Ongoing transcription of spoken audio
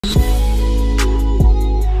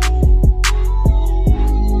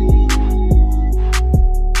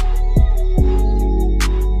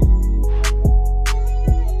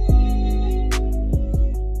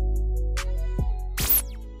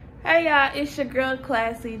y'all, it's your girl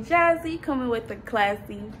Classy Jazzy coming with the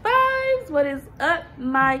classy vibes. What is up,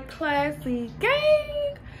 my classy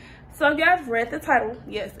gang? So if you guys read the title,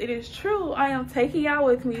 yes, it is true. I am taking y'all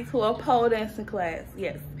with me to a pole dancing class.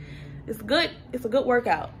 Yes, it's good. It's a good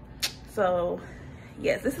workout. So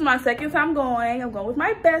yes, this is my second time going. I'm going with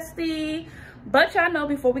my bestie. But y'all know,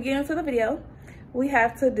 before we get into the video, we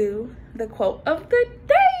have to do the quote of the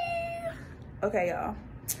day. Okay, y'all.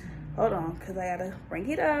 Hold on, because I gotta bring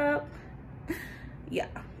it up. Yeah,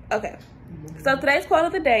 okay. So today's quote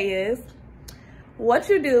of the day is, what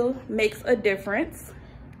you do makes a difference,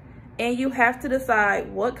 and you have to decide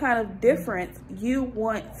what kind of difference you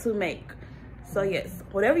want to make. So yes,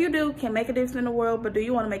 whatever you do can make a difference in the world, but do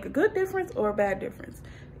you want to make a good difference or a bad difference?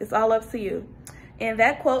 It's all up to you. And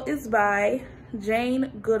that quote is by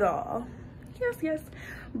Jane Goodall. Yes.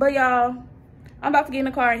 But y'all, I'm about to get in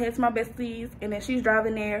the car and head to my bestie's, and then she's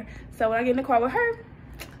driving there. So when I get in the car with her,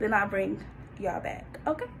 then I'll bring y'all back.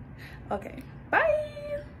 Okay,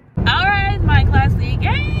 bye. All right, my classy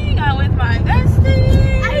gang, I'm with my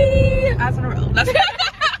bestie. Hi. Eyes on the road.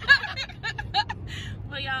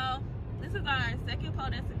 But y'all, this is our second pole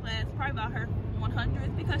dancing class, probably about her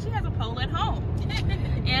 100th, because she has a pole at home.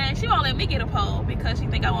 And she won't let me get a pole because she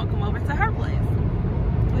think I won't come over to her place,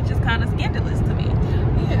 which is kind of scandalous to me.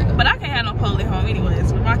 Yeah. But I can't have no pole at home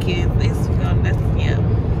anyways. With my kids,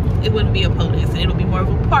 it wouldn't be a pole dance. It'll be more of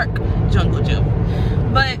a park jungle gym.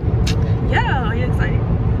 But yeah, are you excited?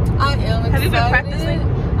 I am excited. Have you been practicing?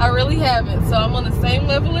 I really haven't. So I'm on the same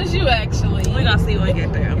level as you, actually. We're gonna see when we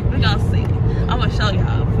get there. We're gonna see. I'm gonna show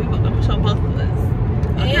y'all. I'm gonna show both of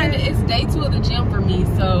us. Okay. And it's day 2 of the gym for me,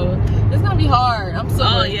 so it's gonna be hard. I'm sore.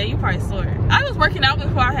 Oh yeah, you probably sore. I was working out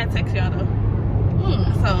before I had text y'all though.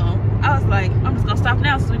 So I was like, I'm just gonna stop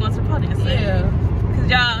now so we go to the pole dance. Yeah. Cause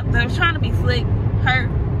y'all, they were trying to be slick. Her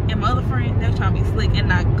and my other friend, they were trying to be slick and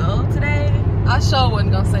not go today. I sure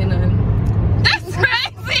wasn't gonna say nothing. That's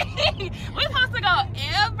crazy. We're supposed to go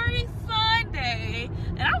every Sunday,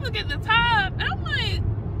 and I look at the time, and I'm like,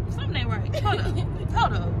 something ain't right.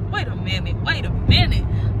 Hold up. Wait a minute.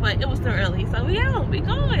 But it was too early, so we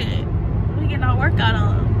going. We getting our workout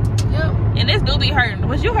on. Yep. And this do be hurting.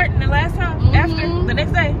 Was you hurting the last time? After the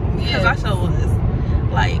next day? Because I sure was.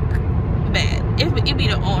 Like, bad. It be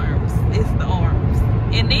the arms. It's the arms.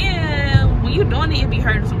 And then when you doing it be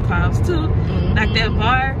hurting sometimes too. Like that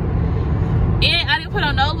bar. And I didn't put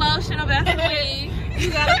on no lotion or Vaseline.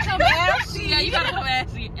 You gotta come ashy. Yeah, you gotta come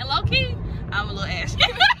ashy. And low key, I'm a little ashy.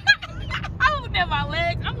 I looked at my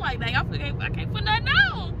legs. I'm like, dang, I can't put nothing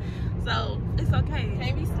on. So it's okay.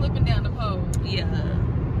 Can't be slipping down the pole. Yeah,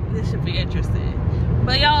 this should be interesting.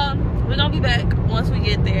 But y'all, we're gonna be back once we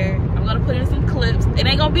get there. I'm gonna put in some clips. It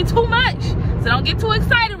ain't gonna be too much, so don't get too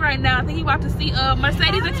excited right now. I think you about to see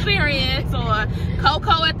Mercedes Experience or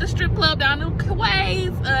Coco at the strip club down the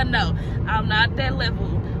ways. No, I'm not that level,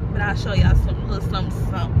 but I'll show y'all some little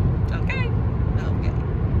something. Okay.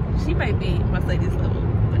 She may be Mercedes level,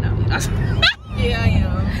 but no, you're not. Yeah, I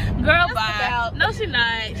am. Girl, bye. No, she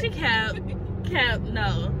not. She cap,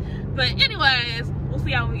 no. But anyways, we'll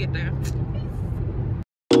see y'all when we get there.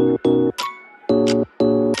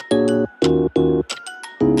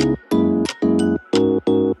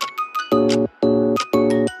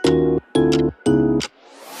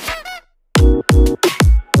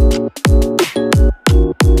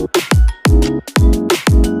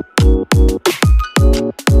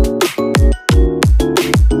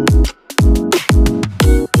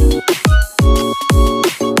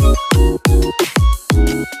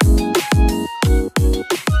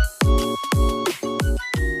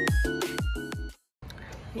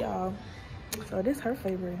 Y'all, so this is her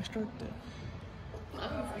favorite instructor.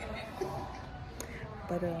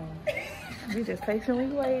 But we just patiently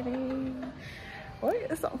waiting. What?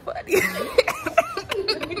 It's so funny.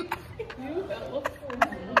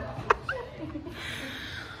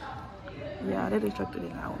 Yeah, that instructor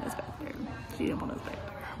did not want us back there. She didn't want us back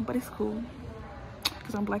there. But it's cool.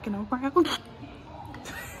 Because I'm black and I'm proud.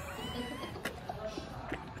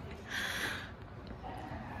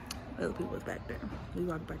 Other people was back there. We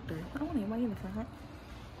walked back there. I don't even my uniform,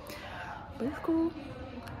 but it's cool.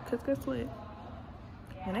 Cause guess what?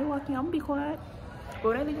 When they walk in, I'm gonna be quiet.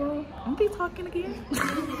 Go there, girl. I'm gonna be talking again.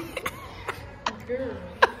 Girl.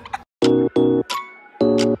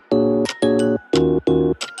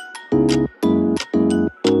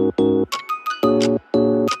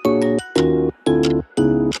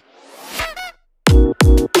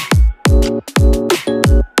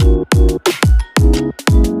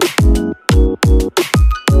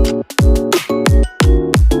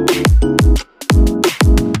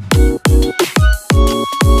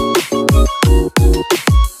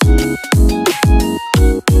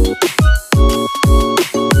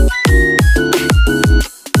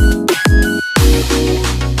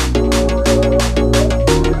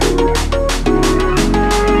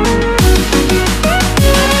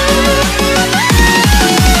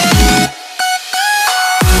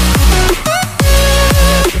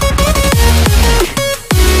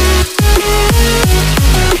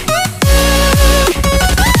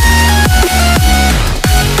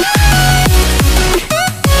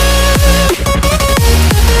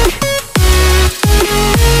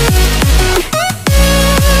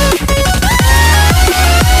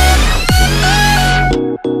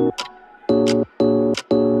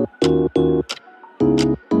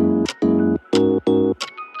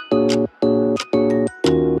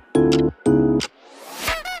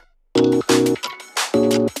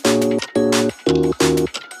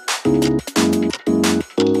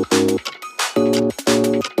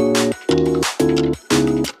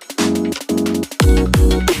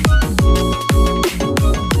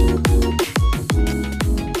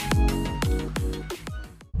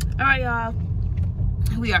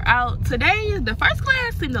 today, the first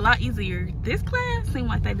class seemed a lot easier. This class seemed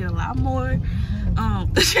like they did a lot more.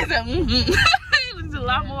 She said, it was a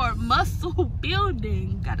lot more muscle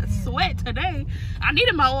building. Got to sweat today. I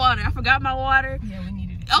needed my water. I forgot my water. Yeah, we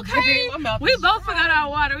needed it. Okay, we both forgot our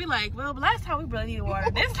water. We like, well, last time we really needed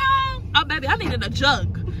water. This time, oh baby, I needed a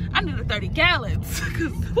jug. I needed 30 gallons.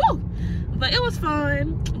 Whew. But it was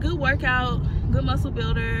fun. Good workout, good muscle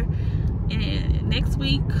builder. And next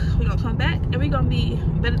week we're gonna come back and we're gonna be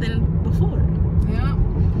better than before. Yeah.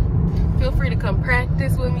 Feel free to come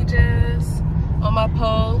practice with me, Jazz, on my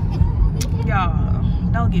pole. Y'all,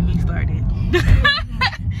 don't get me started.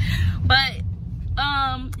 But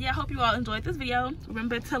yeah, I hope you all enjoyed this video.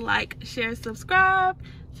 Remember to like, share, subscribe,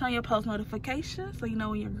 turn on your post notifications so you know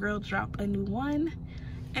when your girl drop a new one.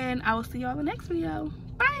 And I will see you all in the next video.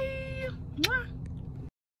 Bye. Mwah.